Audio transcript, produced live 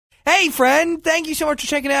Hey, friend, thank you so much for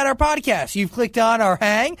checking out our podcast. You've clicked on our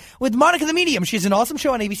Hang with Monica the Medium. She has an awesome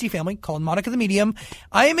show on ABC Family called Monica the Medium.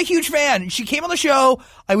 I am a huge fan. She came on the show.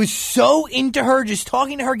 I was so into her, just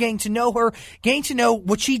talking to her, getting to know her, getting to know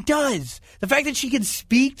what she does. The fact that she can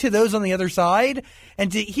speak to those on the other side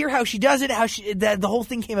and to hear how she does it, that the whole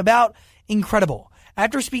thing came about, incredible.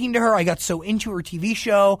 After speaking to her, I got so into her TV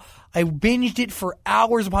show. I binged it for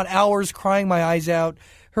hours upon hours, crying my eyes out.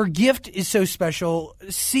 Her gift is so special.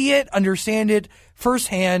 See it, understand it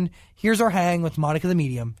firsthand. Here's our Hang with Monica the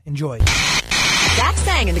Medium. Enjoy. Zach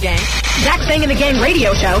Sang in the Gang. Zach Sang in the Gang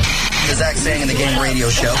radio show. The Zach Sang in the Gang radio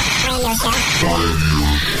show.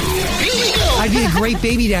 I'd be a great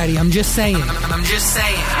baby daddy. I'm just saying.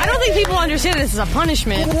 I don't think people understand this is a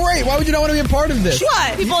punishment. Great. Why would you not want to be a part of this?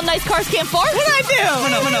 What? People in nice cars can't fart? What did I do?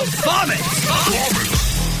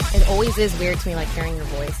 Vomit. It always is weird to me, like, hearing your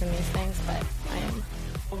voice in these things, but I am.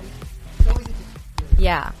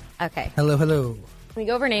 Yeah. Okay. Hello. Can we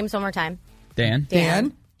go over names one more time? Dan.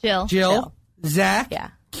 Jill. Zach. Yeah.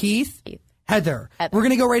 Keith. Heather. We're going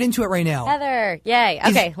to go right into it right now. Heather. Yay.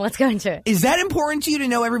 Okay, let's go into it. Is that important to you to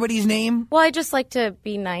know everybody's name? Well, I just like to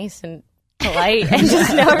be nice and polite and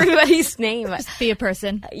just know everybody's name. Just be a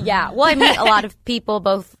person. Yeah. Well, I meet a lot of people,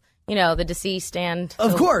 both, the deceased and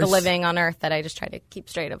of course, the living on Earth, that I just try to keep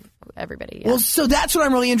straight of everybody. Yeah. Well, so that's what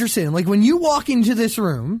I'm really interested in. Like, when you walk into this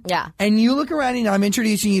room and you look around and I'm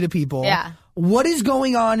introducing you to people, what is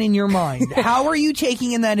going on in your mind? How are you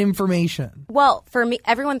taking in that information? Well, for me,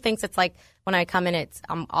 everyone thinks it's like when I come in,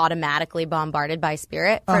 I'm automatically bombarded by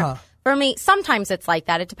spirit. For me, sometimes it's like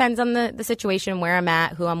that. It depends on the situation, where I'm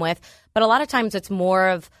at, who I'm with. But a lot of times it's more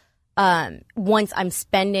of once I'm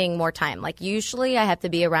spending more time. Like, usually I have to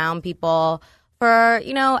be around people for,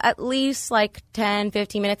 at least like 10,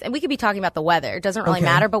 15 minutes. And we could be talking about the weather. It doesn't really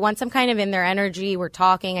matter. But once I'm kind of in their energy, we're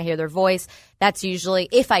talking, I hear their voice, that's usually,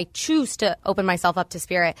 if I choose to open myself up to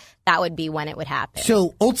spirit, that would be when it would happen.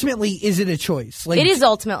 So ultimately, is it a choice? It is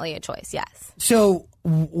ultimately a choice, yes. So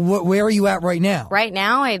where are you at right now? Right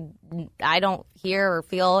now, I don't hear or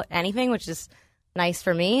feel anything, which is nice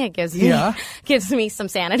for me. It gives me some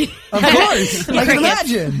sanity. Of course. I can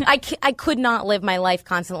imagine. I could not live my life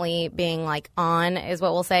constantly being like on, is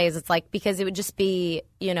what we'll say, is it's like, because it would just be,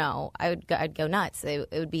 I'd go nuts. It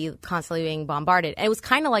would be constantly being bombarded. And it was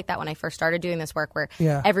kind of like that when I first started doing this work, where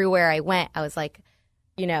everywhere I went, I was like,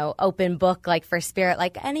 open book, like, for spirit,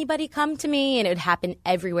 like, anybody come to me, and it would happen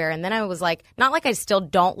everywhere. And then I was like, not like I still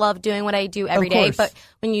don't love doing what I do every day, but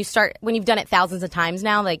when you've done it thousands of times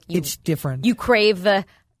now, like, it's different. You crave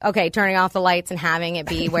turning off the lights and having it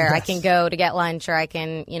be where I can go to get lunch, or I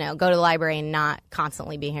can, go to the library and not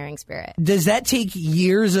constantly be hearing spirit. Does that take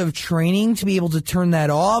years of training to be able to turn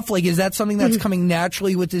that off? Like, is that something that's coming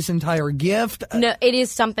naturally with this entire gift? No, it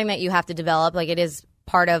is something that you have to develop. Like, it is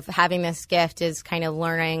part of having this gift, is kind of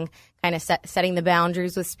learning, kind of setting the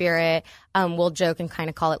boundaries with spirit. We'll joke and kind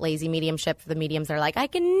of call it lazy mediumship for the mediums that are like, I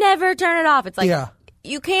can never turn it off. It's like,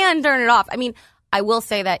 you can turn it off. I mean, I will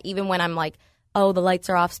say that even when I'm like, oh, the lights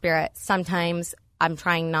are off, spirit, sometimes I'm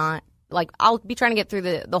trying not, like, I'll be trying to get through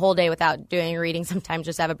the whole day without doing a reading, sometimes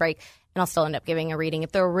just have a break, and I'll still end up giving a reading.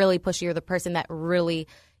 If they're really pushy, or the person that really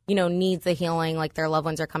needs the healing, like their loved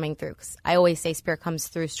ones are coming through. Because I always say spirit comes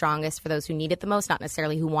through strongest for those who need it the most, not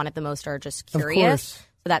necessarily who want it the most or are just curious. So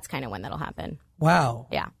that's kind of when that'll happen. Wow.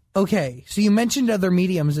 Yeah. Okay. So you mentioned other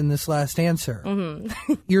mediums in this last answer.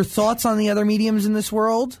 Mm-hmm. Your thoughts on the other mediums in this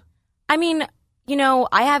world? I mean,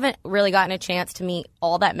 I haven't really gotten a chance to meet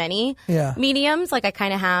all that many mediums. Like, I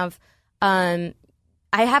kind of have, I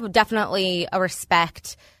have definitely a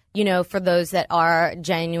respect, for those that are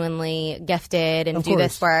genuinely gifted and do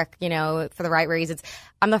this work, for the right reasons.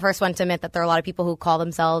 I'm the first one to admit that there are a lot of people who call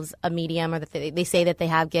themselves a medium, or that they say that they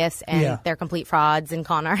have gifts, and they're complete frauds and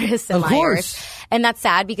con artists and liars. And that's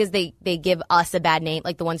sad, because they give us a bad name,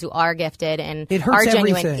 like the ones who are gifted and it hurts are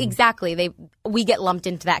genuine. Everything. Exactly. We get lumped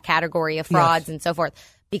into that category of frauds and so forth,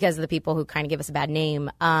 because of the people who kind of give us a bad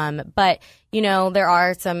name. But there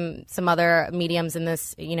are some other mediums in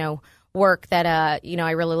this, work that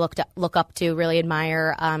I really look up to, really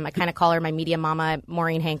admire. I kind of call her my medium mama,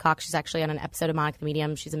 Maureen Hancock. She's actually on an episode of Monica the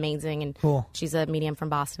Medium. She's amazing, and she's a medium from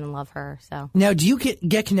Boston, and love her. So now, do you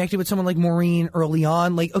get connected with someone like Maureen early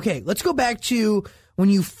on? Like, okay, let's go back to when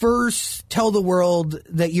you first tell the world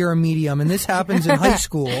that you're a medium, and this happens in high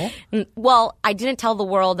school. Well, I didn't tell the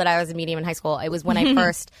world that I was a medium in high school. It was when I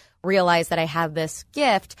first realized that I had this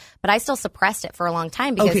gift, but I still suppressed it for a long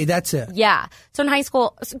time. Because, okay, that's it. Yeah. So in high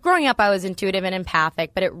school, growing up, I was intuitive and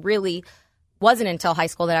empathic, but it really wasn't until high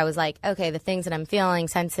school that I was like, okay, the things that I'm feeling,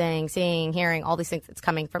 sensing, seeing, hearing, all these things, it's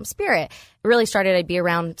coming from spirit. It really started, I'd be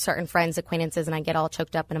around certain friends, acquaintances, and I'd get all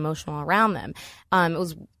choked up and emotional around them. It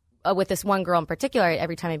was with this one girl in particular,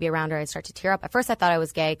 every time I'd be around her, I'd start to tear up. At first, I thought I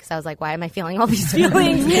was gay because I was like, why am I feeling all these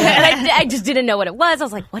feelings? And I just didn't know what it was. I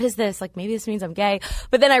was like, what is this? Like, maybe this means I'm gay.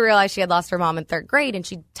 But then I realized she had lost her mom in 3rd grade, and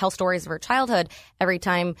she'd tell stories of her childhood. Every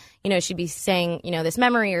time, she'd be saying, this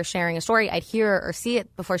memory or sharing a story, I'd hear or see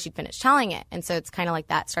it before she'd finish telling it. And so it's kind of like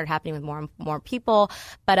that started happening with more and more people.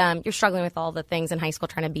 But you're struggling with all the things in high school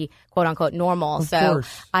trying to be, quote unquote, normal. Of so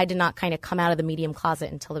course. I did not kind of come out of the medium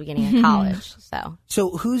closet until the beginning of college.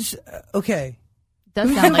 So who's okay?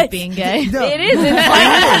 Does sound like being gay. No. It is.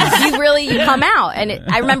 It's like you come out. And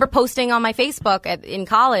I remember posting on my Facebook in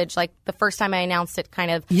college, like the first time I announced it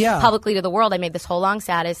kind of publicly to the world, I made this whole long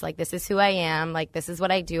status, like, this is who I am, like, this is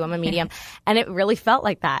what I do, I'm a medium. And it really felt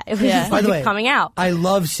like that. It was just By the way, coming out. I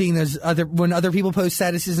love seeing those when other people post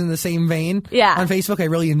statuses in the same vein on Facebook. I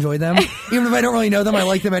really enjoy them. Even if I don't really know them, I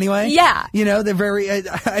like them anyway. Yeah. They're very,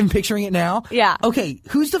 I'm picturing it now. Yeah. Okay,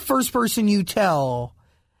 who's the first person you tell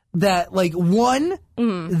that, like, one,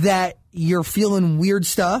 that you're feeling weird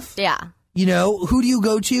stuff? Yeah. Who do you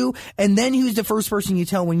go to? And then who's the first person you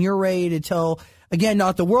tell when you're ready to tell, again,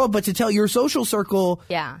 not the world, but to tell your social circle,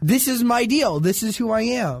 this is my deal. This is who I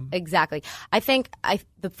am. Exactly. I think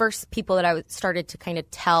the first people that I started to kind of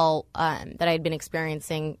tell that I had been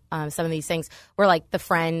experiencing some of these things were like the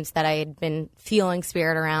friends that I had been feeling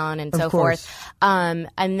spirit around and so forth. And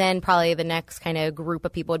then probably the next kind of group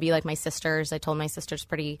of people would be like my sisters. I told my sisters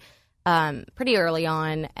pretty early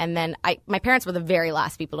on, and then my parents were the very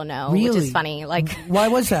last people to know, Really? which is funny. Like, why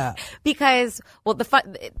was that? Because, well,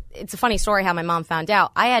 it's a funny story how my mom found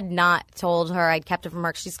out. I had not told her. I'd kept it from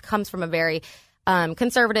her. She comes from a very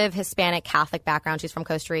conservative Hispanic Catholic background. She's from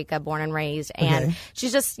Costa Rica, born and raised, and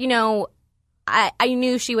she's just, I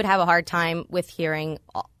knew she would have a hard time with hearing,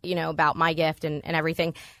 about my gift and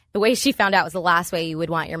everything. The way she found out was the last way you would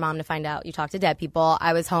want your mom to find out. You talk to dead people.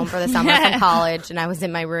 I was home for the summer from college, and I was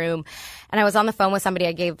in my room, and I was on the phone with somebody.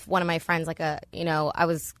 I gave one of my friends I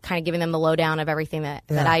was kind of giving them the lowdown of everything that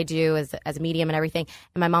I do as a medium and everything.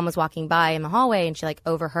 And my mom was walking by in the hallway, and she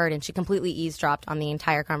overheard, and she completely eavesdropped on the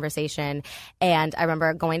entire conversation. And I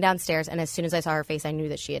remember going downstairs, and as soon as I saw her face, I knew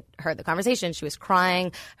that she had heard the conversation. She was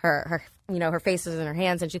crying. Her face was in her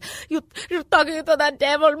hands, and you're talking to that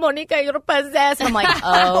devil, Monica, you're possessed. And I'm like,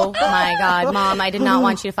 oh my God, Mom, I did not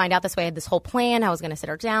want you to find out this way. I had this whole plan. I was going to sit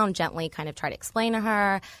her down, gently kind of try to explain to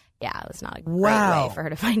her. Yeah, it was not a great way for her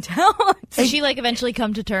to find out. Did she eventually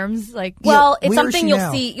come to terms? Well, it's something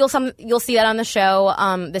you'll see. You'll see that on the show,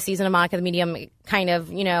 the season of Monica the Medium. Kind of,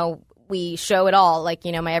 we show it all,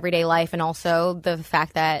 my everyday life, and also the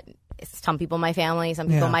fact that some people in my family, some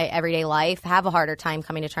people in my everyday life have a harder time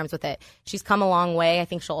coming to terms with it. She's come a long way. I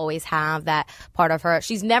think she'll always have that part of her.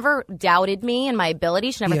 She's never doubted me and my ability.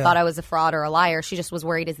 She never thought I was a fraud or a liar. She just was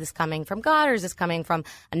worried, is this coming from God, or is this coming from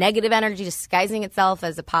a negative energy disguising itself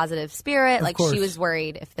as a positive spirit? She was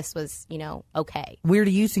worried if this was, okay. Where do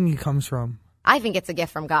you think it comes from? I think it's a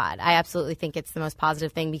gift from God. I absolutely think it's the most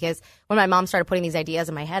positive thing, because when my mom started putting these ideas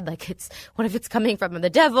in my head, what if it's coming from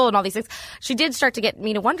the devil and all these things, she did start to get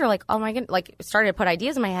me to wonder, oh my God, started to put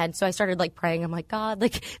ideas in my head. So I started praying. I'm like, God,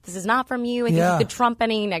 this is not from you. I think you could trump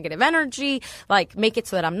any negative energy, make it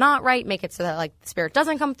so that I'm not right, make it so that the spirit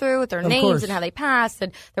doesn't come through with their names and how they pass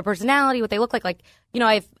and their personality, what they look like.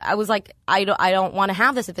 I was like, I don't want to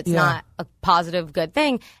have this if it's not a positive, good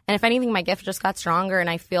thing. And if anything, my gift just got stronger. And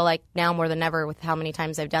I feel like now more than ever, with how many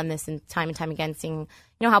times I've done this and time again, seeing,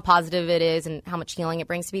 how positive it is and how much healing it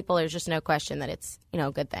brings to people, there's just no question that it's,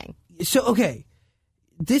 a good thing. So, okay.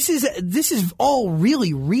 This is all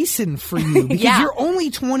really recent for you, because you're only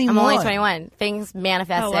 21. I'm only 21. Things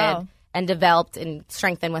manifested and developed and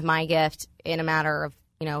strengthened with my gift in a matter of,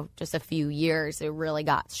 just a few years. It really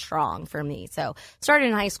got strong for me. So started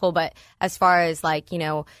in high school, but as far as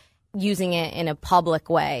using it in a public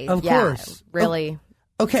way, of course, really,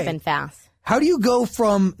 it's been fast. How do you go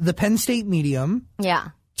from the Penn State medium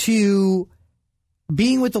to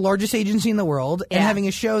being with the largest agency in the world and having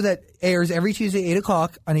a show that airs every Tuesday, 8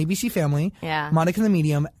 o'clock on ABC Family, Monica the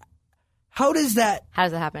Medium? How does that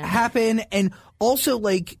happen? And also,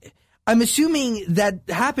 I'm assuming that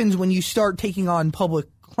happens when you start taking on public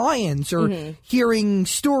clients or hearing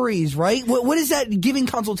stories, right? What is that? Giving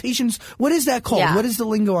consultations? What is that called? Yeah. What is the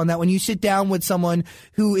lingo on that when you sit down with someone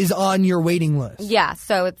who is on your waiting list? Yeah,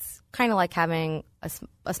 so it's kind of like having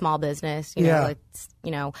a small business. Yeah.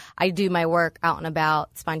 I do my work out and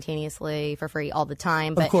about spontaneously for free all the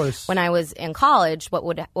time. But Of course. when I was in college, what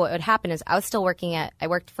would happen is I was still I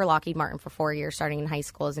worked for Lockheed Martin for 4 years, starting in high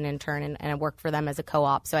school as an intern, and I worked for them as a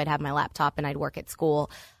co-op. So I'd have my laptop and I'd work at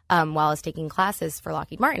school while I was taking classes for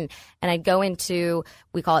Lockheed Martin. And I'd go into,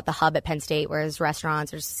 we call it the hub at Penn State, where there's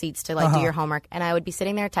restaurants, there's seats to do your homework. And I would be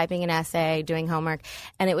sitting there typing an essay, doing homework,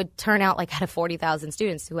 and it would turn out out of 40,000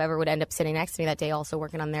 students, whoever would end up sitting next to me that day also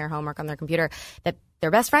working on their homework on their computer, that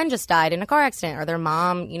their best friend just died in a car accident, or their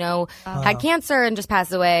mom, had cancer and just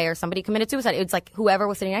passed away, or somebody committed suicide. It was like whoever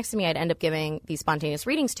was sitting next to me, I'd end up giving these spontaneous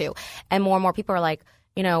readings to. And more people are like,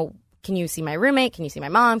 can you see my roommate? Can you see my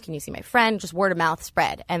mom? Can you see my friend? Just word of mouth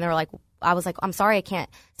spread. And they're like, I was like, I'm sorry, I can't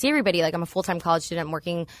see everybody. Like, I'm a full-time college student. I'm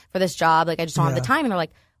working for this job. Like, I just don't have the time. And they're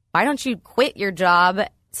like, why don't you quit your job,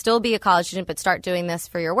 still be a college student, but start doing this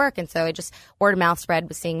for your work? And so it just word of mouth spread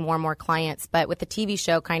with seeing more and more clients. But with the TV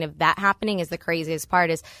show, kind of that happening is the craziest part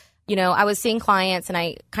is, I was seeing clients and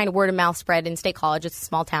I kind of word of mouth spread in State College. It's a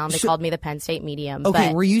small town. They called me the Penn State Medium. Okay,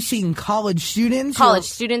 but were you seeing college students? College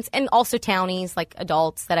students and also townies, like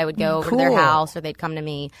adults that I would go over to their house or they'd come to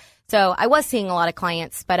me. So I was seeing a lot of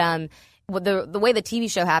clients, but the way the TV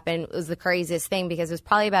show happened was the craziest thing, because it was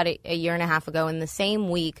probably about a year and a half ago. In the same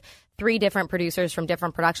week, 3 different producers from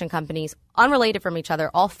different production companies, unrelated from each other,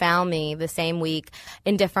 all found me the same week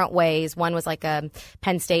in different ways. One was like a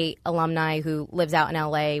Penn State alumni who lives out in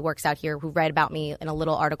LA, works out here, who read about me in a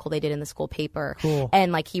little article they did in the school paper. Cool.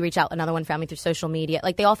 And he reached out. Another one found me through social media.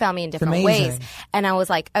 Like, they all found me in different ways. And I was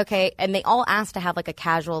like, okay. And they all asked to have a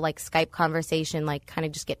casual Skype conversation, kind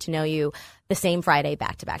of just get to know you the same Friday,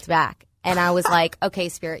 back to back to back. And I was like, okay,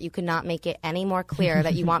 Spirit, you could not make it any more clear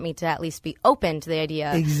that you want me to at least be open to the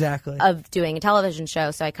idea of doing a television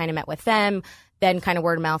show. So I kind of met with them. Then kind of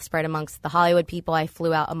word of mouth spread amongst the Hollywood people. I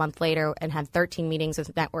flew out a month later and had 13 meetings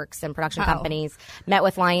with networks and production companies. Met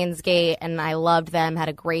with Lionsgate, and I loved them, had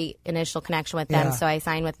a great initial connection with them. So I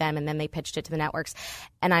signed with them, and then they pitched it to the networks.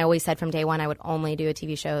 And I always said from day one I would only do a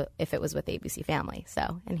TV show if it was with the ABC family.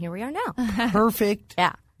 So, and here we are now. Perfect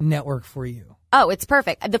network for you. Oh, it's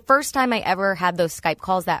perfect. The first time I ever had those Skype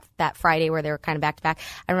calls that Friday where they were kind of back to back,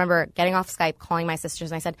 I remember getting off Skype, calling my sisters,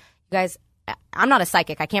 and I said, you guys, I'm not a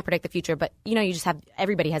psychic. I can't predict the future, but you just have,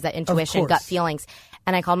 everybody has that intuition, gut feelings.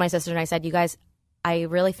 And I called my sister and I said, you guys, I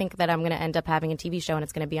really think that I'm going to end up having a TV show and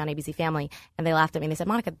it's going to be on ABC Family. And they laughed at me and they said,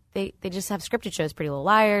 Monica, they just have scripted shows, Pretty Little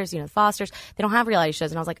Liars, the Fosters. They don't have reality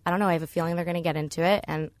shows. And I was like, I don't know. I have a feeling they're going to get into it.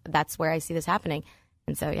 And that's where I see this happening.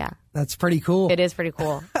 And so, yeah. That's pretty cool. It is pretty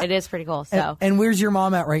cool. It is pretty cool. So, and where's your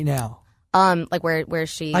mom at right now? Where's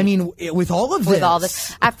she? I mean, with all of this. With all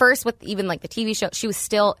this. At first, with even the TV show, she was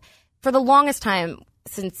still, for the longest time,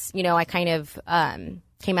 since, I kind of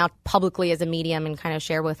came out publicly as a medium and kind of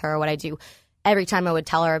shared with her what I do. Every time I would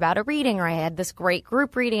tell her about a reading, or I had this great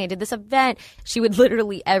group reading, I did this event, she would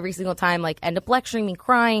literally every single time end up lecturing me,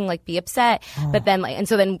 crying, be upset. But then and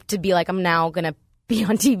so then to be I'm now gonna be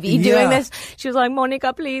on TV doing this. She was like,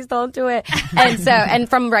 Monica, please don't do it. And so, and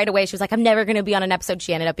from right away, she was like, I'm never going to be on an episode.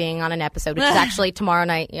 She ended up being on an episode, which is actually tomorrow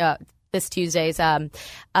night. This Tuesday's, because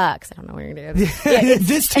I don't know where you're going to do it.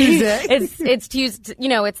 This Tuesday. It's Tuesday,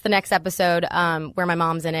 it's the next episode, where my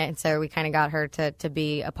mom's in it. And so we kind of got her to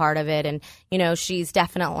be a part of it. And, she's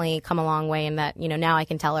definitely come a long way in that, now I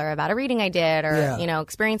can tell her about a reading I did or,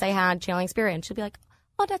 experience I had channeling spirit. And she'll be like,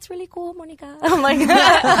 oh, that's really cool, Monica. I'm like,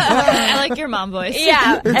 I like your mom voice.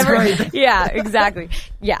 Yeah. Right. Yeah, exactly.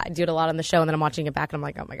 Yeah, I do it a lot on the show, and then I'm watching it back, and I'm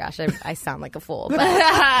like, oh my gosh, I sound like a fool, but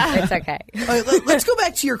it's okay. All right, let's go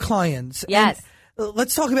back to your clients. Yes. And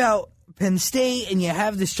let's talk about Penn State, and you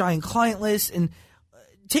have this giant client list, and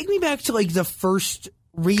take me back to the first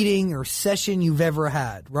reading or session you've ever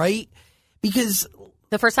had, right? Because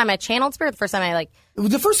the first time I channeled spirit,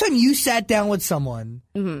 the first time you sat down with someone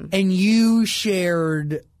and you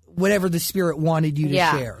shared whatever the spirit wanted you to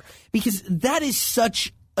share. Because that is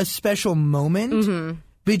such a special moment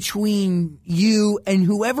between you and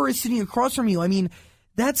whoever is sitting across from you. I mean,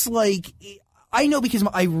 that's I know because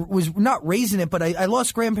I was not raised in it, but I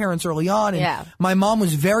lost grandparents early on, and my mom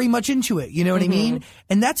was very much into it. You know what I mean?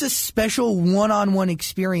 And that's a special one-on-one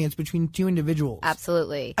experience between two individuals.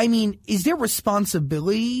 Absolutely. I mean, is there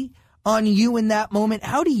responsibility on you in that moment?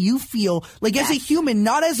 How do you feel, as a human,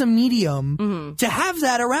 not as a medium, to have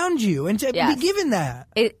that around you and to be given that?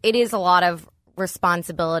 It is a lot of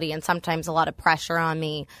responsibility and sometimes a lot of pressure on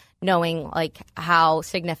me, knowing how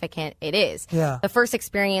significant it is. Yeah. The first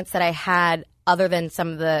experience that I had, other than some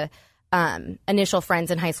of the initial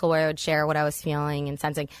friends in high school where I would share what I was feeling and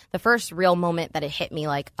sensing. The first real moment that it hit me,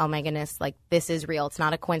 like, oh my goodness, like this is real. It's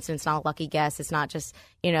not a coincidence, not a lucky guess. It's not just,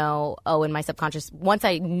 in my subconscious. Once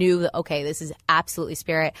I knew that, okay, this is absolutely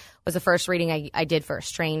spirit, was the first reading I did for a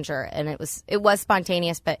stranger. And it was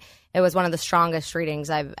spontaneous, but it was one of the strongest readings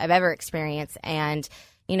I've ever experienced. And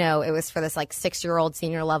it was for this like 6-year-old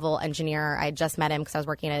senior level engineer. I had just met him because I was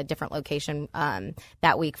working at a different location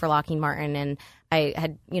that week for Lockheed Martin, and I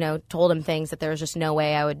had told him things that there was just no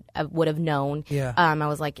way I would have known. Yeah. I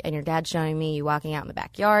was like, and your dad's showing me you walking out in the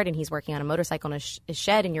backyard, and he's working on a motorcycle in his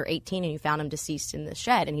shed, and you're 18, and you found him deceased in the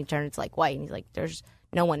shed, and he turns like white, and he's like, there's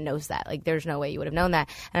no one knows that. Like, there's no way you would have known that.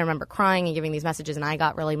 And I remember crying and giving these messages, and I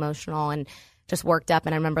got really emotional and just worked up.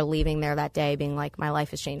 And I remember leaving there that day being like, my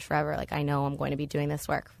life has changed forever. Like, I know I'm going to be doing this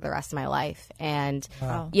work for the rest of my life. And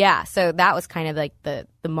so that was kind of like the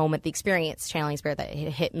moment, the experience, channeling spirit that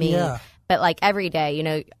hit me. Yeah. But like every day,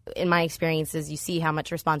 in my experiences, you see how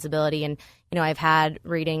much responsibility. And, I've had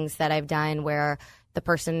readings that I've done where the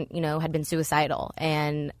person, had been suicidal.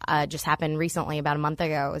 And just happened recently, about a month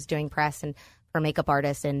ago. I was doing press and for a makeup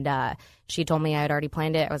artist, and she told me I had already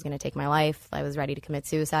planned it. I was going to take my life. I was ready to commit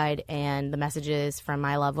suicide, and the messages from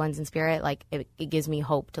my loved ones in spirit, like it gives me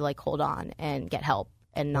hope to like hold on and get help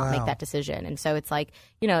and not make that decision. And so it's like,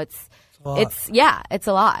 it's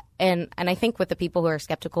a lot. And I think with the people who are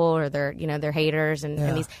skeptical or they're haters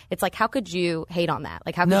and these, it's like, how could you hate on that?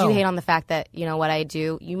 Like, how could you hate on the fact that, what I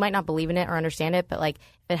do, you might not believe in it or understand it, but like,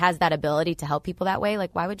 if it has that ability to help people that way,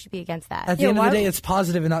 like, why would you be against that? At the end of the day, it's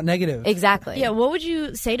positive and not negative. Exactly. Yeah. What would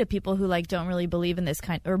you say to people who like don't really believe in this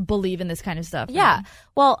kind of stuff? Yeah.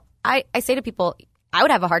 Well, I say to people, I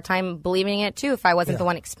would have a hard time believing it too if I wasn't the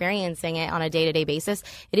one experiencing it on a day-to-day basis.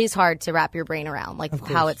 It is hard to wrap your brain around, like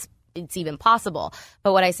how it's even possible.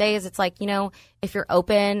 But what I say is, it's like, if you're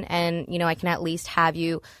open and, I can at least have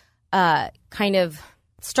you kind of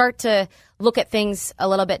start to look at things a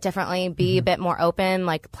little bit differently, be a bit more open,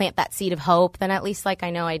 like plant that seed of hope, then at least like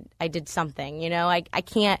I know I did something. I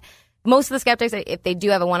can't. Most of the skeptics, if they do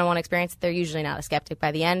have a one-on-one experience, they're usually not a skeptic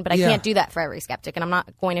by the end. But I can't do that for every skeptic. And I'm not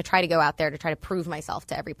going to try to go out there to try to prove myself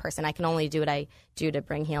to every person. I can only do what I do to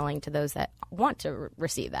bring healing to those that want to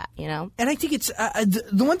receive that, And I think it's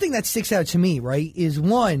the one thing that sticks out to me, right, is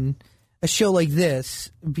one, a show like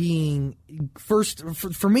this being first,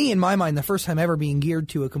 for me in my mind, the first time ever being geared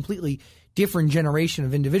to a completely different generation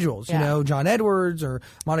of individuals, John Edwards or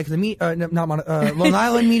Monica Long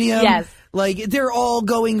Island Medium. Yes. Like, they're all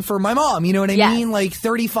going for my mom, you know what I mean? Like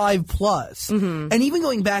 35 plus. Mm-hmm. And even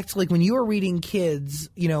going back to like when you were reading kids,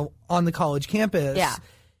 on the college campus. Yeah.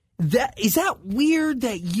 Is that weird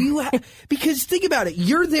that you because think about it,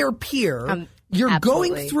 you're their peer. You're absolutely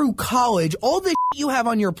going through college, all the you have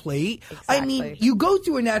on your plate. Exactly. I mean, you go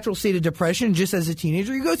through a natural state of depression just as a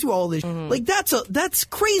teenager. You go through all this. Like, that's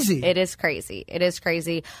crazy. It is crazy. It is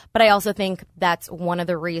crazy. But I also think that's one of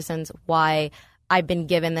the reasons why I've been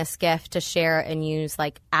given this gift to share and use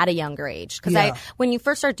like at a younger age. Because when you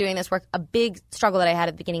first start doing this work, a big struggle that I had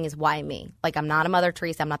at the beginning is why me? Like, I'm not a Mother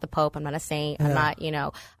Teresa. I'm not the Pope. I'm not a saint. I'm not,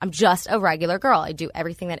 I'm just a regular girl. I do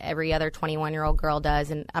everything that every other 21-year-old girl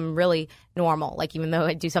does. And I'm really normal. Like, even though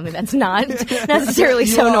I do something that's not necessarily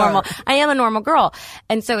so normal, I am a normal girl.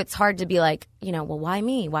 And so it's hard to be like, well, why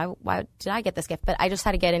me? Why did I get this gift? But I just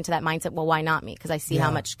had to get into that mindset. Well, why not me? Because I see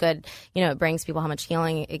how much good, it brings people, how much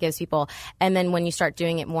healing it gives people. And then when you start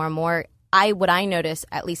doing it more and more, what I notice,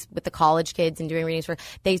 at least with the college kids and doing readings for,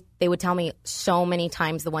 they would tell me so many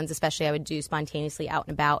times, the ones especially I would do spontaneously out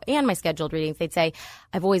and about and my scheduled readings, they'd say,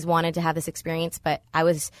 I've always wanted to have this experience, but I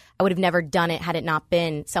would have never done it had it not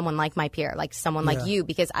been someone like my peer, like someone like you,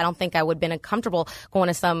 because I don't think I would have been comfortable going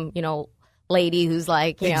to some, lady who's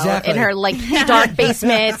like, in her like dark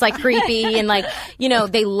basement, it's like creepy, and like,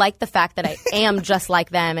 they like the fact that I am just like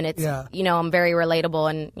them, and it's, I'm very relatable,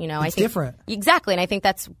 and I think different. Exactly. And I think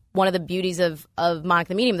that's one of the beauties of Monica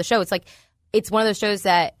the Medium, the show. It's like, it's one of those shows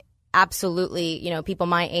that absolutely, people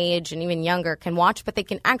my age and even younger can watch, but they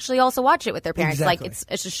can actually also watch it with their parents. Exactly. Like,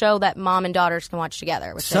 it's a show that mom and daughters can watch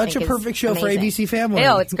together. Which Such a perfect show for ABC Family.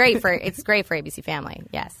 It's great for ABC Family.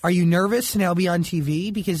 Yes. Are you nervous to now be on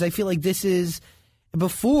TV? Because I feel like this is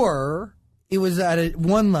before it was at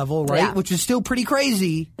one level, right? Yeah. Which is still pretty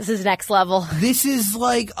crazy. This is next level. This is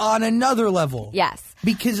like on another level. Yes.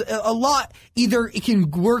 Because a lot, either it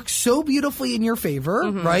can work so beautifully in your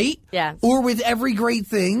favor, right? Yes. Or with every great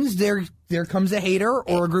things, there comes a hater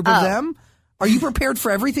or a group of them. Are you prepared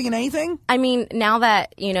for everything and anything? I mean, now that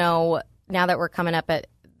we're coming up at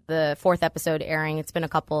the 4th episode airing, it's been a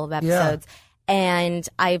couple of episodes. Yeah. And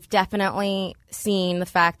I've definitely seen the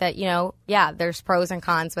fact that, there's pros and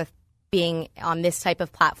cons with being on this type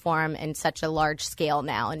of platform and such a large scale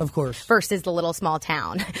now. And of course. Versus the little small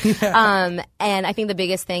town. And I think the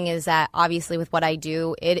biggest thing is that obviously with what I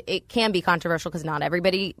do, it can be controversial because not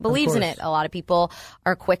everybody believes in it. A lot of people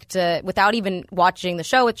are quick to, without even watching the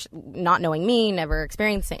show, which not knowing me, never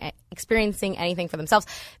experiencing anything for themselves,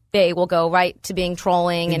 they will go right to being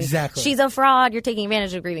trolling and she's a fraud, you're taking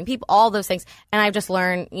advantage of grieving people, all those things. And I've just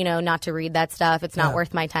learned, not to read that stuff. It's not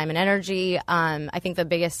worth my time and energy. I think the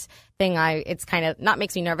biggest thing it's kind of not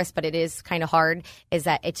makes me nervous, but it is kind of hard, is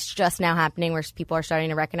that it's just now happening where people are starting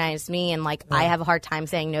to recognize me, and I have a hard time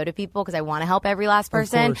saying no to people because I want to help every last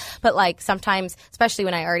person. But sometimes, especially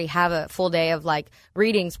when I already have a full day of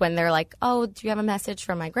readings, when they're like, oh, do you have a message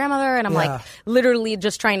from my grandmother? And I'm literally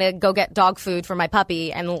just trying to go get dog food for my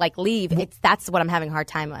puppy and leave. That's what I'm having a hard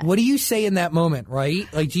time with. What do you say in that moment, right?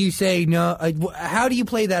 Do you say no? How do you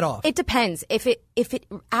play that off? It depends. If it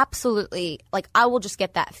absolutely, I will just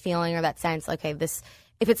get that feeling or that sense, okay,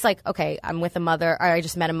 if it's okay, I'm with a mother, or I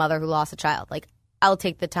just met a mother who lost a child, I'll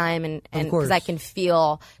take the time and because I can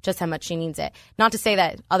feel just how much she needs it. Not to say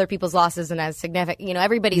that other people's loss isn't as significant.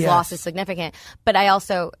 Everybody's loss is significant. But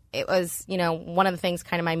it was, one of the things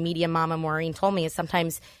kind of my media mama Maureen told me is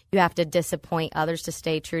sometimes you have to disappoint others to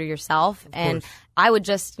stay true to yourself. And I would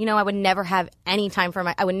just, I would never have any time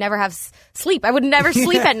I would never have sleep. I would never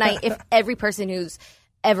sleep at night if every person who's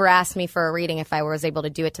ever asked me for a reading, if I was able to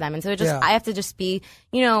do it to them. And so I have to just be,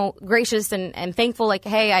 gracious and thankful,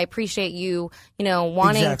 hey, I appreciate you,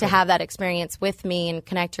 wanting to have that experience with me and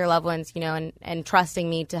connect to your loved ones, and trusting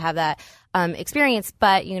me to have that experience.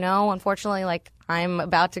 But, unfortunately, I'm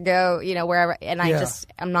about to go, wherever, and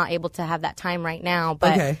I'm not able to have that time right now.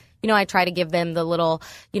 But I try to give them the little,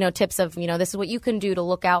 tips of, this is what you can do to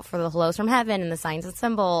look out for the hellos from heaven and the signs and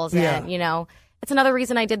symbols. And, it's another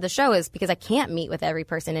reason I did the show, is because I can't meet with every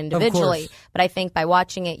person individually. But I think by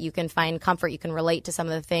watching it, you can find comfort. You can relate to some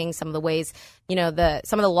of the things, some of the ways, some of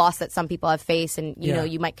the loss that some people have faced, and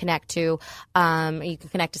you might connect to. You can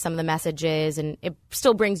connect to some of the messages, and it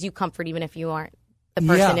still brings you comfort, even if you aren't the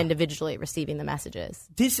person individually receiving the messages.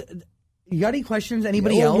 You got any questions?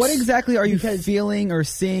 Anybody else? What exactly are you feeling or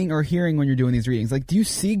seeing or hearing when you're doing these readings? Do you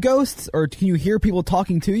see ghosts, or can you hear people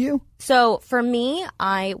talking to you? So for me,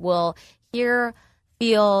 I will hear,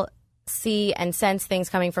 feel, see, and sense things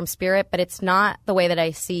coming from spirit, but it's not the way that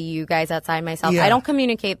I see you guys outside myself. I don't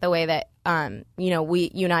communicate the way that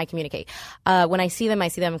you and I communicate. When I see them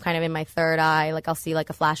kind of in my third eye. I'll see a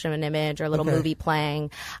flash of an image or a little movie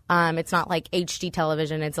playing. It's not like HD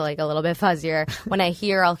television. It's a little bit fuzzier. When I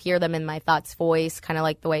hear, I'll hear them in my thought's voice, kind of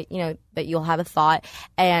like the way, that you'll have a thought.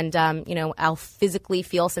 And, I'll physically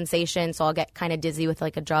feel sensations. So I'll get kind of dizzy with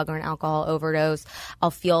a drug or an alcohol overdose.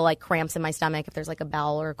 I'll feel cramps in my stomach if there's a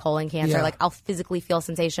bowel or colon cancer. I'll physically feel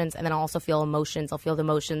sensations, and then I'll also feel emotions. I'll feel the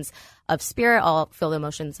emotions of spirit. I'll feel the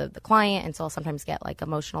emotions of the client. And so I'll sometimes get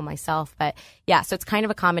emotional myself. But so it's kind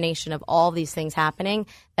of a combination of all these things happening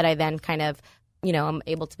that I then kind of, I'm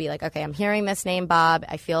able to be okay, I'm hearing this name, Bob.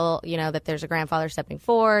 I feel, that there's a grandfather stepping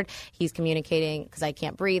forward. He's communicating because I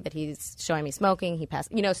can't breathe, that he's showing me smoking. He passed,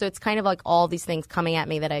 so it's kind of all these things coming at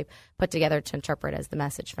me that I put together to interpret as the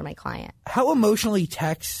message for my client. How emotionally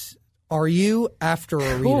tense are you after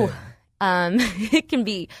a reading? It can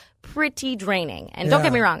be pretty draining. And don't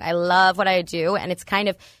get me wrong, I love what I do. And it's kind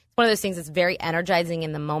of one of those things that's very energizing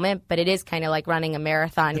in the moment, but it is kind of like running a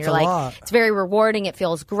marathon. It's it's very rewarding. It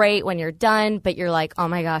feels great when you're done, but you're oh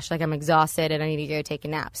my gosh, I'm exhausted and I need to go take a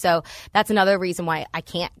nap. So that's another reason why I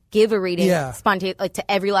can't give a reading spontaneous,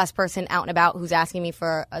 to every last person out and about who's asking me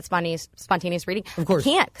for a spontaneous reading. Of course. I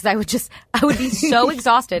can't, because I would be so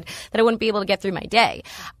exhausted that I wouldn't be able to get through my day.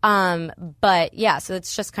 But so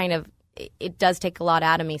it's just kind of, it does take a lot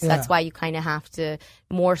out of me. So that's why you kind of have to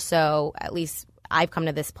more so, at least I've come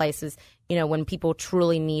to this place, is, when people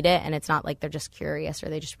truly need it, and it's not they're just curious or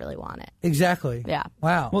they just really want it. Exactly. Yeah.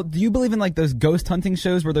 Wow. Well, do you believe in those ghost hunting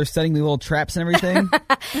shows where they're setting the little traps and everything?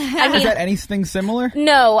 Is that anything similar?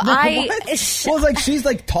 No, Well, it's she's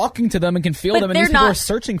talking to them and can feel them, and these people are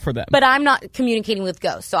searching for them. But I'm not communicating with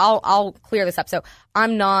ghosts, so I'll clear this up. So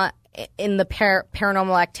I'm not in the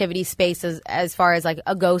paranormal activity space as far as a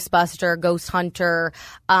Ghostbuster, ghost hunter.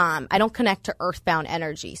 I don't connect to earthbound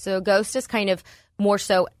energy. So a ghost is kind of more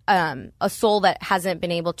so a soul that hasn't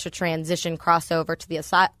been able to transition, cross over to the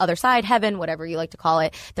other side, heaven, whatever you like to call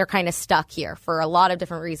it. They're kind of stuck here for a lot of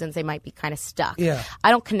different reasons. They might be kind of stuck. Yeah.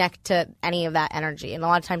 I don't connect to any of that energy. And a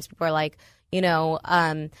lot of times people are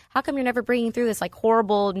how come you're never bringing through this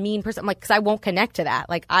horrible, mean person? I'm because I won't connect to that.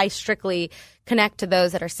 I strictly connect to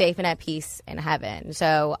those that are safe and at peace in heaven.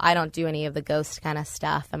 So I don't do any of the ghost kind of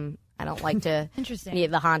stuff. I don't like to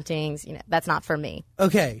Interesting. The hauntings. That's not for me.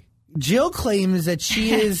 Okay. Jill claims that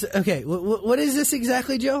she is okay. What is this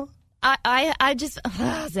exactly, Jill? I just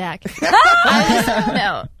Zach.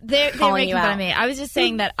 No, they're Calling making you fun out. of me. I was just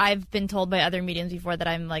saying that I've been told by other mediums before that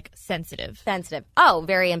I'm like sensitive. Sensitive. Oh,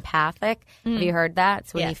 very empathic. Have you heard that?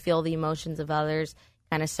 So when Yeah. you feel the emotions of others,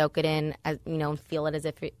 kind of soak it in, as, you know, and feel it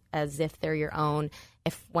as if they're your own.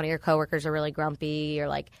 If one of your coworkers are really grumpy or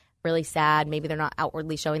like really sad, maybe they're not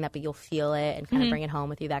outwardly showing that, but you'll feel it and kind of bring it home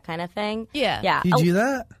with you. That kind of thing. Yeah. Yeah. Do you do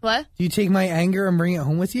that? What? Do you take my anger and bring it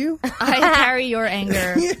home with you? I carry your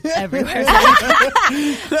anger everywhere.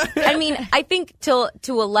 I mean, I think to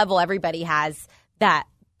a level, everybody has that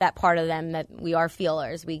part of them that we are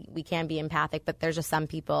feelers. We can be empathic, but there's just some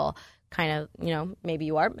people kind of, you know, maybe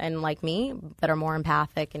you are, and like me, that are more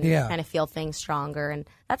empathic and Yeah. kind of feel things stronger. And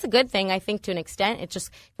that's a good thing, I think, to an extent. It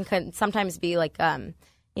just can sometimes be like,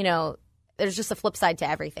 you know, there's just a flip side to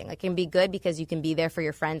everything. It can be good because you can be there for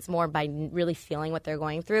your friends more by really feeling what they're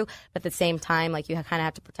going through. But at the same time, like, you kind of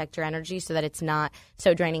have to protect your energy so that it's not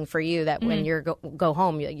so draining for you that when you go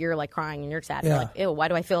home, you're like crying and you're sad. You're Yeah. like, ew, why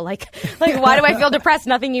do I feel like why do I feel depressed?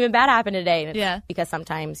 Nothing even bad happened today. And it's Yeah. because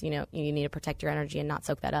sometimes, you know, you need to protect your energy and not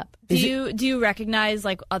soak that up. Do you recognize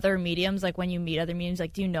like other mediums? Like when you meet other mediums,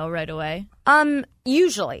 like do you know right away?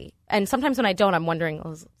 Usually. And sometimes when I don't, I'm wondering,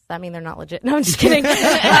 does that mean they're not legit? No, I'm just kidding.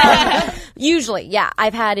 Usually, yeah.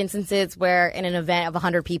 I've had instances where in an event of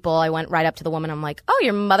 100 people, I went right up to the woman. I'm like, oh,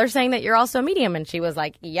 your mother's saying that you're also a medium. And she was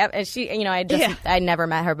like, yep. And she, you know, I'd never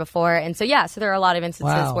met her before. And so, yeah, so there are a lot of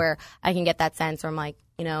instances Wow. where I can get that sense where I'm like,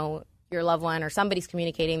 you know, your loved one or somebody's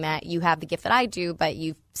communicating that you have the gift that I do, but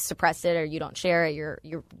you've suppressed it or you don't share it.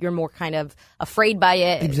 You're more kind of afraid by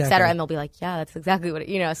it, et cetera. And they'll be like, yeah, that's exactly what it,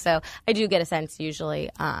 you know. So I do get a sense usually,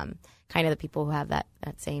 kind of the people who have that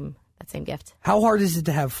same gift. How hard is it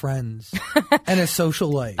to have friends and a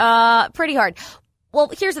social life? Pretty hard.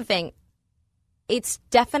 Well, here's the thing. It's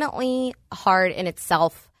definitely hard in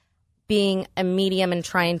itself being a medium and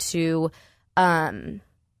trying to kind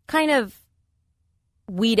of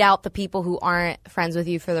weed out the people who aren't friends with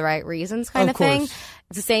you for the right reasons kind of thing. course.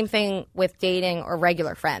 It's the same thing with dating or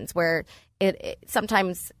regular friends where it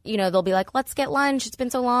sometimes, you know, they'll be like, let's get lunch. It's been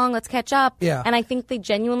so long. Let's catch up. Yeah. And I think they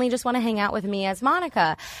genuinely just want to hang out with me as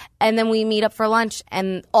Monica. And then we meet up for lunch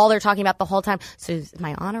and all they're talking about the whole time. So is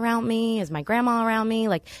my aunt around me? Is my grandma around me?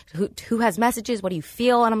 Like who has messages? What do you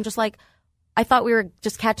feel? And I'm just like, I thought we were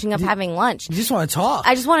just catching up having lunch. You just want to talk.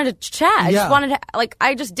 I just wanted to chat. I Yeah. just wanted to, like,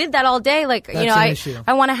 I just did that all day. Like, That's you know, an issue.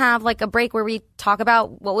 I want to have like a break where we talk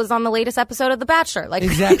about what was on the latest episode of The Bachelor. Like,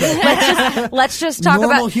 Exactly. let's just talk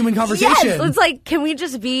Normal about human conversation. Yes, it's like, can we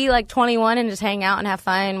just be like 21 and just hang out and have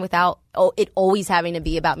fun without it always having to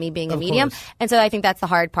be about me being a medium? course. And so I think that's the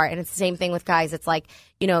hard part. And it's the same thing with guys. It's like,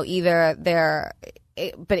 you know, either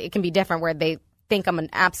but it can be different where they think I'm an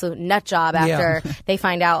absolute nut job after they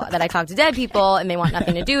find out that I talk to dead people and they want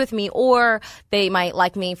nothing to do with me, or they might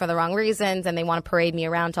like me for the wrong reasons and they want to parade me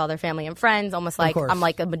around to all their family and friends, almost like course. I'm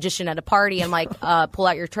like a magician at a party and like pull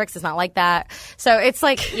out your tricks. It's not like that. So it's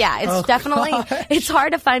like, yeah, it's definitely it's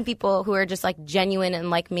hard to find people who are just like genuine and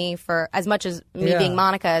like me for as much as me Yeah. being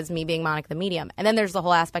Monica as me being Monica the medium. And then there's the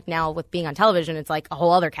whole aspect now with being on television. It's like a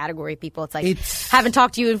whole other category of people. It's like haven't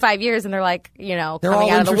talked to you in 5 years and they're like, you know, They're coming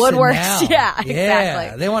all out of the interested woodworks. now. Yeah,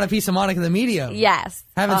 exactly. They want a piece of Monica the medium. Yes.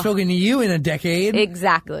 Haven't spoken to you in a decade.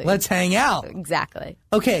 Exactly. Let's hang out. Exactly.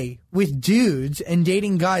 Okay, with dudes and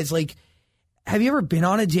dating guys, like, have you ever been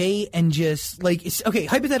on a date and just, like, okay,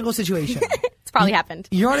 hypothetical situation. It's probably happened.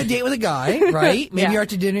 You're on a date with a guy, right? Maybe Yeah. you're out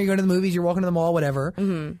to dinner, you're going to the movies, you're walking to the mall, whatever.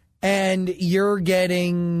 Mm-hmm. And you're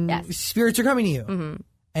getting, Yes. spirits are coming to you. Mm-hmm.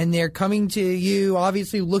 And they're coming to you,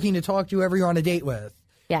 obviously looking to talk to whoever you're on a date with.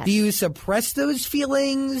 Yes. Do you suppress those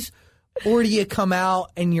feelings? Or do you come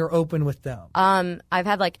out and you're open with them? I've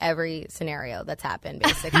had like every scenario that's happened,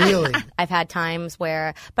 basically. Really? I've had times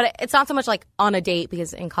where, but it's not so much like on a date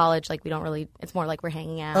because in college, like we don't really, it's more like we're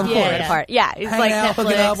hanging out. Of we're course. apart. Yeah. It's Hanging like out,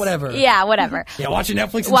 hooking Netflix. up, whatever. Yeah, whatever. Yeah, watching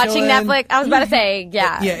Netflix and Watching chilling. Netflix. I was about to say,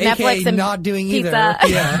 yeah. Yeah, Netflix AKA and not doing pizza.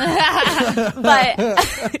 either. Yeah.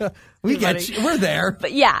 But We get you. We're there.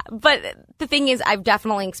 But yeah, but the thing is, I've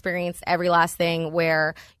definitely experienced every last thing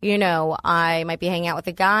where, you know, I might be hanging out with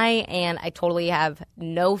a guy and I totally have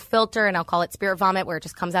no filter and I'll call it spirit vomit where it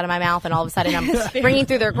just comes out of my mouth and all of a sudden I'm bringing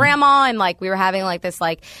through their grandma and like we were having like this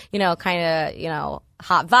like, you know, kind of, you know,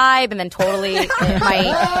 hot vibe, and then totally it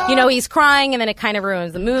might, he's crying, and then it kind of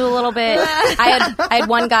ruins the mood a little bit. I had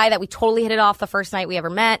one guy that we totally hit it off the first night we ever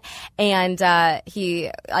met, and I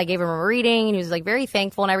gave him a reading, and he was like very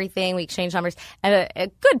thankful and everything. We exchanged numbers, and a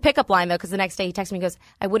good pickup line though, because the next day he texted me and goes,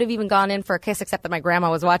 I would have even gone in for a kiss except that my grandma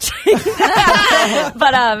was watching.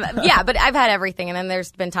 But I've had everything, and then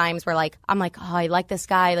there's been times where like I'm like, oh, I like this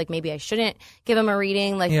guy, like maybe I shouldn't give him a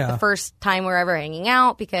reading like the first time we're ever hanging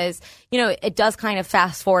out, because it does kind of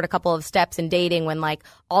fast forward a couple of steps in dating when like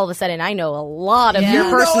all of a sudden I know a lot of your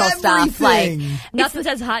personal stuff. Like nothing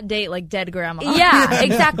says hot date like dead grandma. Yeah,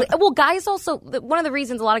 exactly. Well, guys also, one of the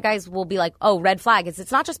reasons a lot of guys will be like, oh, red flag, is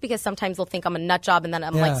it's not just because sometimes they'll think I'm a nut job and then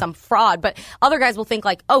I'm like some fraud, but other guys will think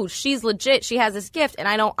like, oh, she's legit, she has this gift, and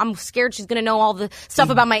I'm scared she's gonna know all the stuff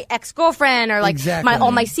about my ex-girlfriend or like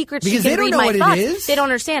all my secrets. Because she can they don't read know my what thoughts. it is. They don't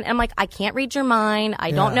understand. And I'm like, I can't read your mind.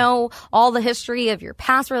 I don't know all the history of your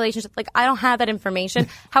past relationships. Like, I don't have that information.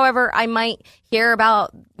 However, I might hear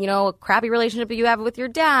about, a crappy relationship that you have with your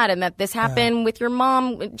dad, and that this happened with your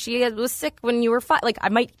mom. She was sick when you were 5. Like, I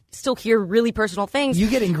might still hear really personal things. You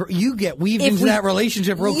get weaved into that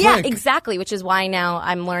relationship real quick. Yeah, exactly. Which is why now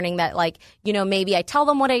I'm learning that, like, maybe I tell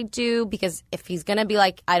them what I do, because if he's going to be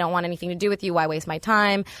like, I don't want anything to do with you, why waste my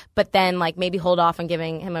time? But then, like, maybe hold off on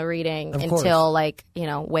giving him a reading until, like,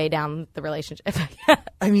 way down the relationship.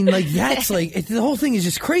 I mean, like, that's like, the whole thing is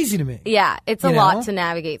just crazy to me. Yeah, it's a lot to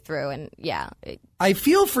navigate through, and I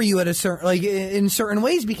feel for you at a certain, like, in certain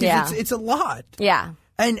ways, because it's a lot. Yeah.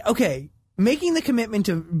 And making the commitment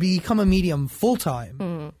to become a medium full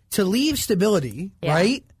time, to leave stability,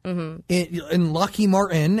 right? Mm-hmm. In Lockheed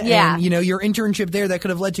Martin, and your internship there that could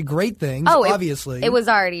have led to great things. Oh, obviously, it was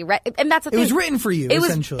already and that's the thing. It was written for you.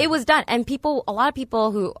 Essentially, it was done. And a lot of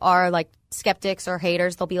people who are like skeptics or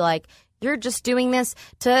haters, they'll be like, you're just doing this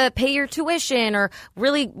to pay your tuition, or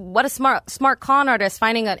really, what a smart con artist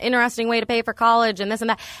finding an interesting way to pay for college and this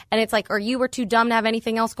and that. And it's like, or you were too dumb to have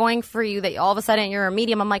anything else going for you that all of a sudden you're a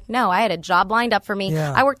medium. I'm like, no, I had a job lined up for me.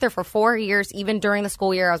 Yeah. I worked there for 4 years. Even during the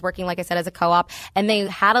school year, I was working, like I said, as a co-op, and they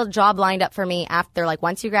had a job lined up for me after, like,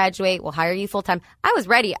 once you graduate, we'll hire you full time. I was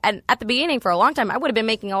ready. And at the beginning, for a long time, I would have been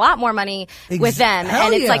making a lot more money with them.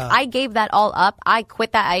 And it's like, I gave that all up. I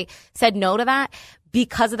quit that. I said no to that,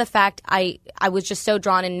 because of the fact I was just so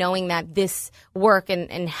drawn in knowing that this work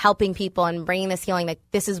and helping people and bringing this healing, like,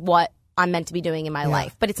 this is what I'm meant to be doing in my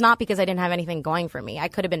life. But it's not because I didn't have anything going for me. I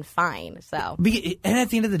could have been fine. So, and at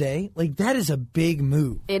the end of the day, like, that is a big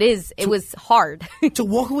move. It is. It was hard to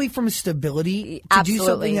walk away from stability to do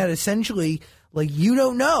something that essentially, like, you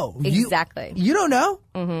don't know. Exactly. You don't know.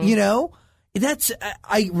 Mm-hmm. That's,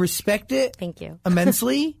 I respect it. Thank you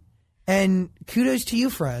immensely. And kudos to you,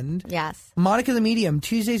 friend. Yes. Monica the Medium,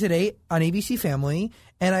 Tuesdays at 8 on ABC Family.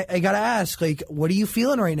 And I got to ask, like, what are you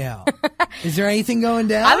feeling right now? Is there anything going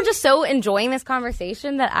down? I'm just so enjoying this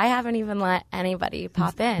conversation that I haven't even let anybody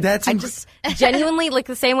pop in. I just genuinely, like,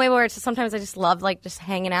 the same way where it's just, sometimes I just love, like, just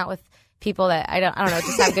hanging out with people that I don't know,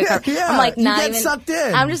 just have good conversation. I'm like, sucked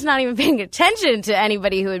in. I'm just not even paying attention to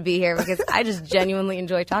anybody who would be here, because I just genuinely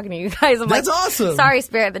enjoy talking to you guys. That's awesome. Sorry,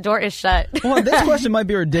 Spirit, the door is shut. Well, this question might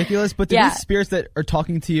be ridiculous, but do these spirits that are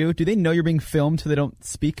talking to you, do they know you're being filmed so they don't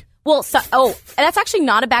speak? Well, that's actually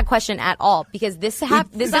not a bad question at all, because this not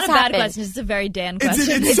a bad question. It's a very Dan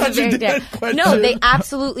question. It's such a Dan question. No, they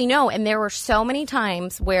absolutely know. And there were so many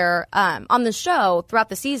times where on the show throughout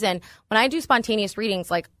the season, when I do spontaneous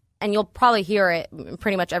readings, like, and you'll probably hear it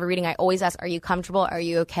pretty much every reading, I always ask, are you comfortable? Are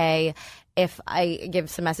you okay if I give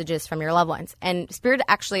some messages from your loved ones? And Spirit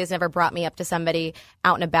actually has never brought me up to somebody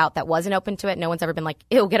out and about that wasn't open to it. No one's ever been like,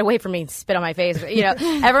 ew, get away from me and spit on my face.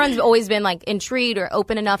 Everyone's always been like intrigued or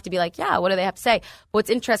open enough to be like, yeah, what do they have to say? But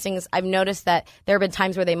what's interesting is I've noticed that there have been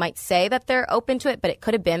times where they might say that they're open to it, but it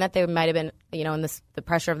could have been that they might have been, in the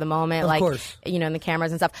pressure of the moment, of course. In the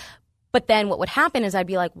cameras and stuff. But then what would happen is I'd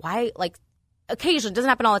be like, why, like, occasionally, it doesn't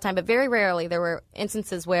happen all the time, but very rarely, there were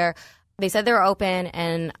instances where they said they were open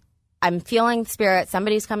and I'm feeling spirit,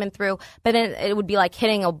 somebody's coming through, but then it would be like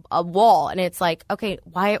hitting a wall, and it's like, okay,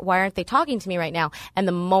 why aren't they talking to me right now? And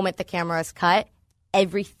the moment the camera is cut,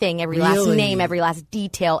 everything, every last name, every last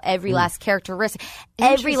detail, every last characteristic,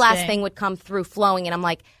 every last thing would come through flowing, and I'm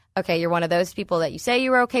like, okay, you're one of those people that you say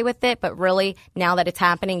you were okay with it, but really, now that it's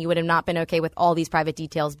happening, you would have not been okay with all these private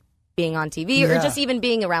details being on TV or just even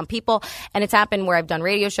being around people. And it's happened where I've done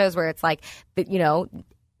radio shows where it's like,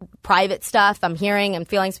 private stuff I'm hearing, I'm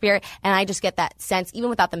feeling spirit, and I just get that sense, even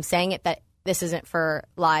without them saying it, that this isn't for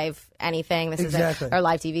live anything. This isn't or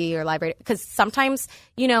live TV or live radio. Because sometimes,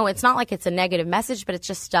 it's not like it's a negative message, but it's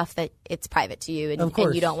just stuff that it's private to you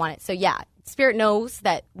and you don't want it. So yeah, Spirit knows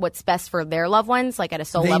that what's best for their loved ones, like at a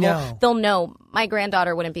soul They level, know. they'll know. My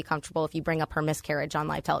granddaughter wouldn't be comfortable if you bring up her miscarriage on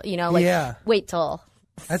live television. You know, like Yeah. wait till.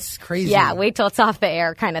 That's crazy. Yeah, wait till it's off the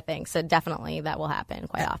air kind of thing. So definitely that will happen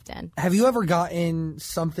quite often. Have you ever gotten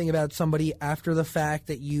something about somebody after the fact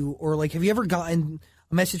that you, or like, have you ever gotten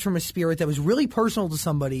a message from a spirit that was really personal to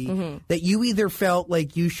somebody that you either felt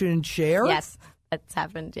like you shouldn't share? Yes, that's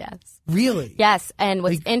happened, yes. Really? Yes, and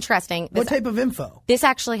what's interesting... What type of info? This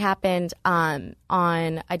actually happened on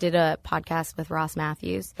I did a podcast with Ross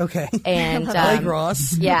Matthews. Okay. And I like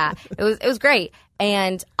Ross. Yeah, it was great.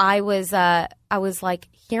 And I was like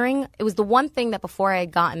hearing, it was the one thing that before I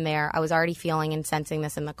had gotten there, I was already feeling and sensing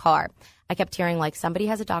this in the car. I kept hearing like somebody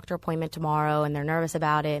has a doctor appointment tomorrow and they're nervous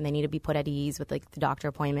about it and they need to be put at ease with like the doctor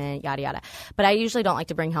appointment, yada, yada. But I usually don't like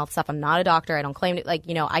to bring health stuff. I'm not a doctor. I don't claim to, like,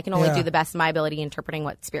 you know, I can only do the best of my ability interpreting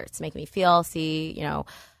what spirits make me feel, see, you know,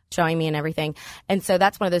 showing me and everything. And so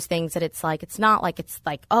that's one of those things that it's like,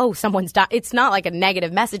 oh, someone's died. It's not like a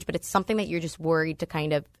negative message, but it's something that you're just worried to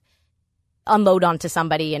kind of unload onto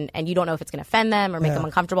somebody and you don't know if it's going to offend them or make them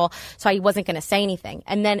uncomfortable. So I wasn't going to say anything.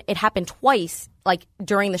 And then it happened twice, like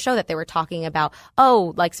during the show, that they were talking about,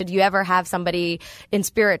 oh, like, so do you ever have somebody in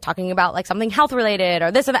spirit talking about like something health related or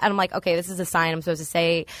this and that? And I'm like, okay, this is a sign I'm supposed to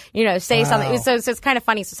say, you know, say something. So it's kind of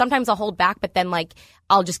funny. So sometimes I'll hold back, but then like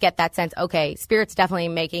I'll just get that sense, okay, spirit's definitely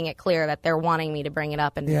making it clear that they're wanting me to bring it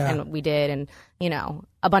up. And we did. And, you know,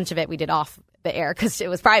 a bunch of it we did off the air because it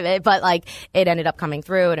was private, but like it ended up coming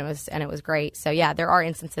through and it was great. So yeah, there are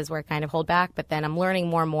instances where I kind of hold back, but then I'm learning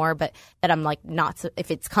more and more, but that I'm like not,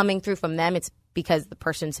 if it's coming through from them, it's because the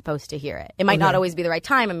person's supposed to hear it. It might not always be the right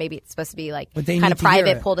time and maybe it's supposed to be like kind of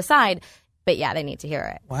private, pulled aside, but yeah, they need to hear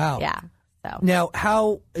it. Wow. Yeah. So Now,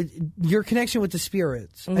 how your connection with the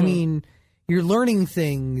spirits? I mean, you're learning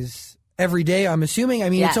things every day, I'm assuming.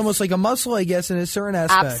 I mean, it's almost like a muscle, I guess, in a certain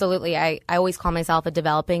aspect. Absolutely. I always call myself a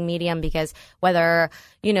developing medium because whether,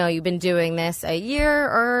 you know, you've been doing this a year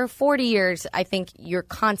or 40 years, I think you're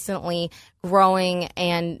constantly growing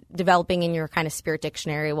and developing in your kind of spirit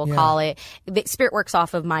dictionary, we'll call it. The spirit works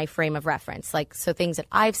off of my frame of reference. Like, so things that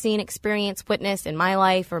I've seen, experienced, witnessed in my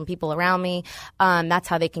life or in people around me, that's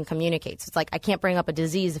how they can communicate. So it's like, I can't bring up a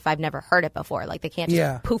disease if I've never heard it before. Like, they can't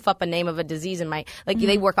just poof up a name of a disease in my, like,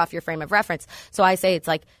 they work off your frame of reference. So I say it's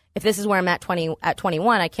like, if this is where I'm at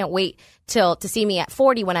 21, I can't wait to see me at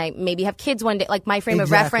 40 when I maybe have kids one day. Like, my frame of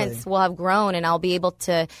reference will have grown and I'll be able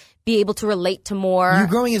to relate to more. You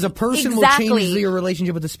growing as a person will change your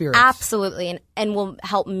relationship with the spirits. Absolutely. And will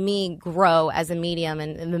help me grow as a medium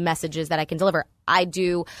and the messages that I can deliver. I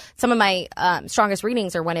do some of my strongest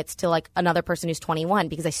readings are when it's to like another person who's 21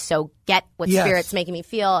 because I so get what spirit's making me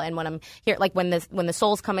feel. And when I'm here, like when the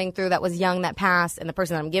soul's coming through that was young, that passed, and the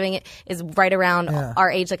person that I'm giving it is right around our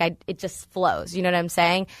age, like it just flows. You know what I'm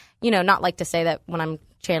saying? You know, not like to say that when I'm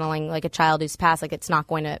channeling like a child who's passed, like it's not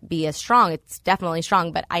going to be as strong. It's definitely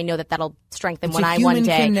strong, but I know that that'll strengthen when I one day. It's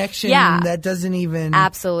a human connection that doesn't even...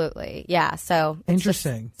 Absolutely. Yeah. So it's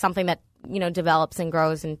interesting. Just something that, you know, develops and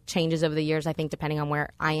grows and changes over the years, I think, depending on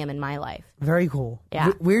where I am in my life. Very cool.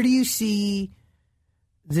 Yeah. Where do you see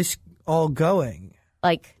this all going?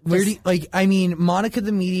 Like, where do you, like, I mean, Monica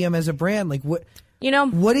the Medium as a brand, like what... You know,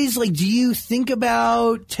 what is, like, do you think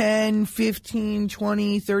about 10, 15,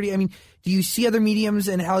 20, 30? I mean, do you see other mediums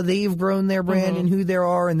and how they've grown their brand and who they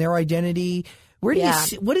are and their identity? Where do you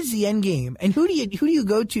see, what is the end game? And who do you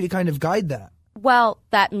go to kind of guide that? Well,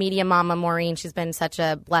 that medium mama, Maureen, she's been such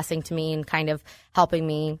a blessing to me and kind of helping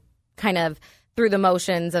me kind of through the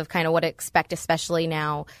motions of kind of what to expect, especially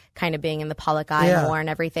now kind of being in the public eye more and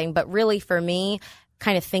everything. But really for me,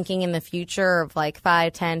 kind of thinking in the future of like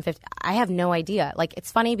 5, 10, 15, I have no idea. Like,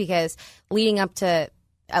 it's funny because leading up to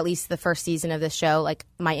at least the first season of this show, like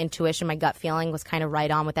my intuition, my gut feeling was kind of right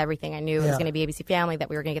on with everything. I knew it was going to be ABC Family, that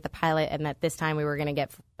we were going to get the pilot, and that this time we were going to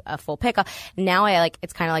get a full pickup. Now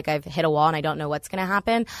it's kind of like I've hit a wall and I don't know what's going to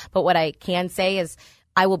happen. But what I can say is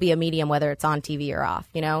I will be a medium whether it's on TV or off.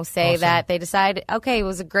 You know, say that they decide, okay, it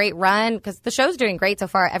was a great run because the show's doing great so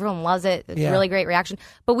far. Everyone loves it. It's really great reaction.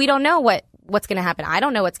 But we don't know what's going to happen. I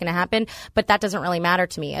don't know what's going to happen, but that doesn't really matter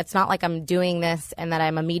to me. It's not like I'm doing this and that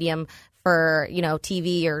I'm a medium for, you know,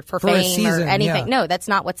 TV or for fame season, or anything. No, that's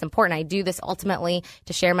not what's important. I do this ultimately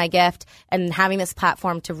to share my gift, and having this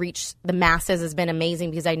platform to reach the masses has been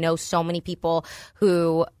amazing because I know so many people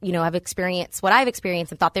who, you know, have experienced what I've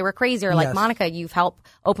experienced and thought they were crazy, or like, Monica, you've helped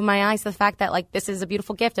open my eyes to the fact that like this is a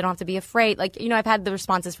beautiful gift. I don't have to be afraid. Like, you know, I've had the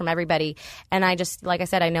responses from everybody, and I just, like I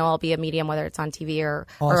said, I know I'll be a medium whether it's on TV or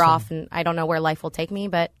off, and I don't know where life will take me,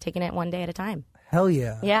 but taking it one day at a time. Hell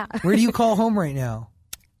yeah. Yeah. Where do you call home right now?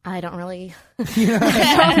 I don't really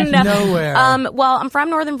I don't know. Nowhere. Well, I'm from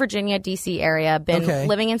Northern Virginia, D.C. area. Been Okay.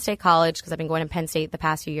 living in State College because I've been going to Penn State the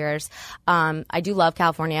past few years. I do love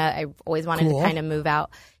California. I always wanted Cool. to kind of move out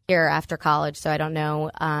here after college, so I don't know,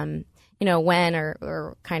 when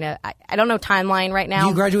or kind of I don't know timeline right Do now.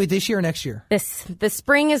 you graduate this year or next year? The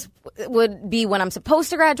spring would be when I'm supposed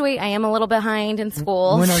to graduate. I am a little behind in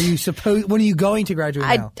school. When are you going to graduate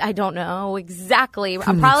now? I don't know exactly. Who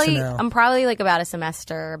I'm needs to know? probably like about a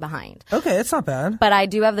semester behind. Okay, that's not bad. But I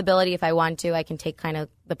do have the ability, if I want to, I can take kind of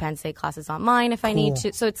the Penn State classes online if I need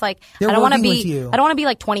to. So it's like They're I don't want to working with be you. I don't want to be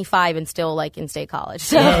like 25 and still like in State College.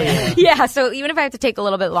 So yeah. so even if I have to take a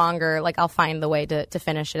little bit longer, like I'll find the way to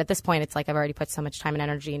finish it. At this point, it's like I've already put so much time and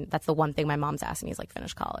energy, and that's the one thing my mom's asking me is like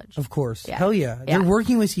finish college. Of course. Yeah. Hell yeah. They're Yeah.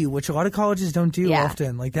 working with you, which a lot of colleges don't do Yeah.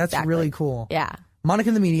 often. Like, that's Exactly. really cool. Yeah.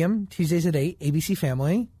 Monica the Medium, Tuesdays at 8, ABC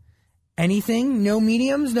Family. Anything? No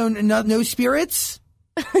mediums? No spirits?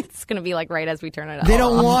 It's gonna be like right as we turn it off. They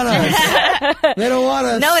don't want us. They don't want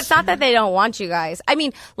us. No, it's not that they don't want you guys. I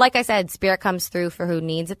mean, like I said, spirit comes through for who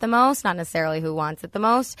needs it the most, not necessarily who wants it the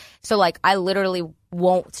most. So, like, I literally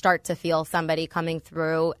won't start to feel somebody coming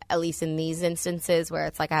through, at least in these instances where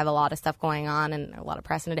it's like I have a lot of stuff going on and a lot of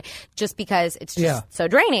press in a day, just because it's just Yeah. so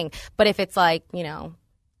draining. But if it's like,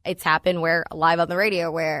 it's happened where live on the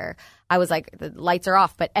radio where I was like, the lights are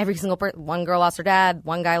off, but every single person, one girl lost her dad,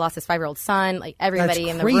 one guy lost his 5-year-old son, like everybody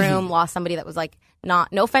in the crazy. room lost somebody that was like, no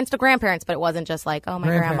offense to grandparents, but it wasn't just like, oh, my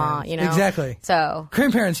grandma, Grandparents. Exactly. So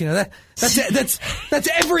Grandparents,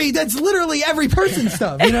 that's literally every person's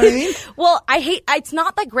stuff. You know what I mean? well, it's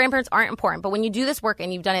not like grandparents aren't important, but when you do this work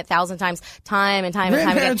and you've done it 1,000 times, time and time and time again,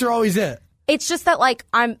 Grandparents are always it. it's just that like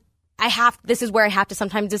this is where I have to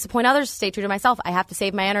sometimes disappoint others to stay true to myself. I have to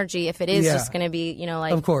save my energy if it is Yeah. just going to be,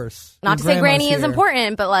 like, Of course. not to Your say granny grandma's is here.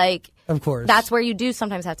 important, but like, Of course. that's where you do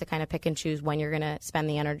sometimes have to kind of pick and choose when you're going to spend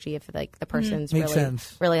the energy if like the person's Makes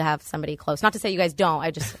sense. really have somebody close. Not to say you guys don't.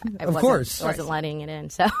 I course. wasn't letting it in.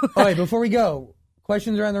 So All right, before we go,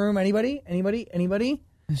 questions around the room? Anybody?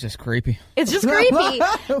 It's just creepy. it's just creepy.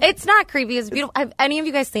 It's not creepy. It's beautiful. Have any of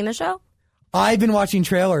you guys seen the show? I've been watching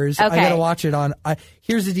trailers. I Okay. gotta watch it on.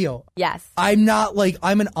 Here's the deal. Yes. I'm not like,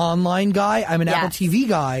 I'm an online guy. I'm an Apple Yes. TV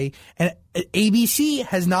guy. And ABC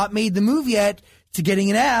has not made the move yet to getting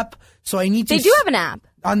an app. So I need to. They do have an app.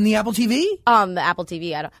 On the Apple TV? The Apple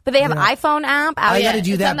TV, I don't. But they have an iPhone app. I gotta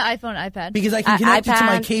do It's that. on the iPhone, iPad. Because I can connect it to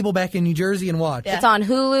my iPad. cable back in New Jersey and watch. It's on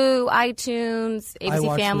Hulu, iTunes, ABC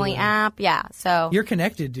watch Family Hulu. app. Yeah, so You're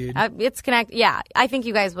connected, dude. it's connected. Yeah, I think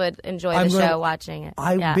you guys would enjoy I'm the gonna- show watching it.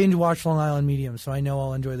 I yeah. binge watch Long Island Medium, so I know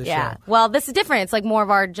I'll enjoy the Yeah. show. Well, this is different. It's like more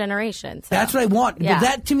of our generation. So. That's what I want. Yeah. But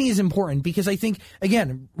that to me is important because I think,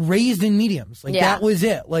 again, raised in mediums. Like Yeah. that was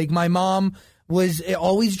it. Like my mom was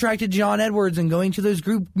always attracted to John Edwards and going to those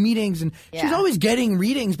group meetings, and she was Yeah. always getting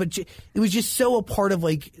readings, but it was just so a part of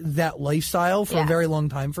like that lifestyle for a Yeah. very long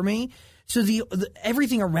time for me. So the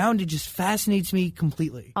everything around it just fascinates me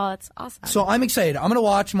completely. Oh, that's awesome. So I'm excited. I'm going to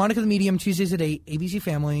watch Monica the Medium Tuesdays at 8, ABC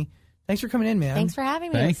Family. Thanks for coming in, man. Thanks for having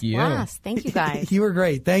me. Thank It was a you. blast. Thank you guys. You were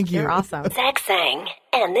great. Thank you. You're awesome. Zach Sang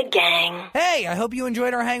and the gang. Hey, I hope you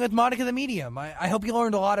enjoyed our hang with Monica the Medium. I hope you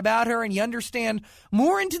learned a lot about her and you understand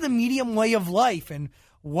more into the medium way of life and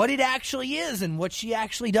what it actually is and what she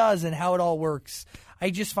actually does and how it all works. I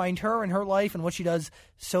just find her and her life and what she does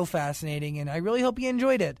so fascinating, and I really hope you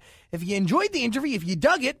enjoyed it. If you enjoyed the interview, if you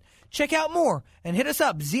dug it, check out more and hit us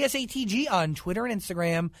up, ZSATG on Twitter and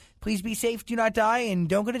Instagram. Please be safe, do not die, and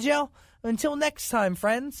don't go to jail. Until next time,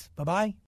 friends. Bye-bye.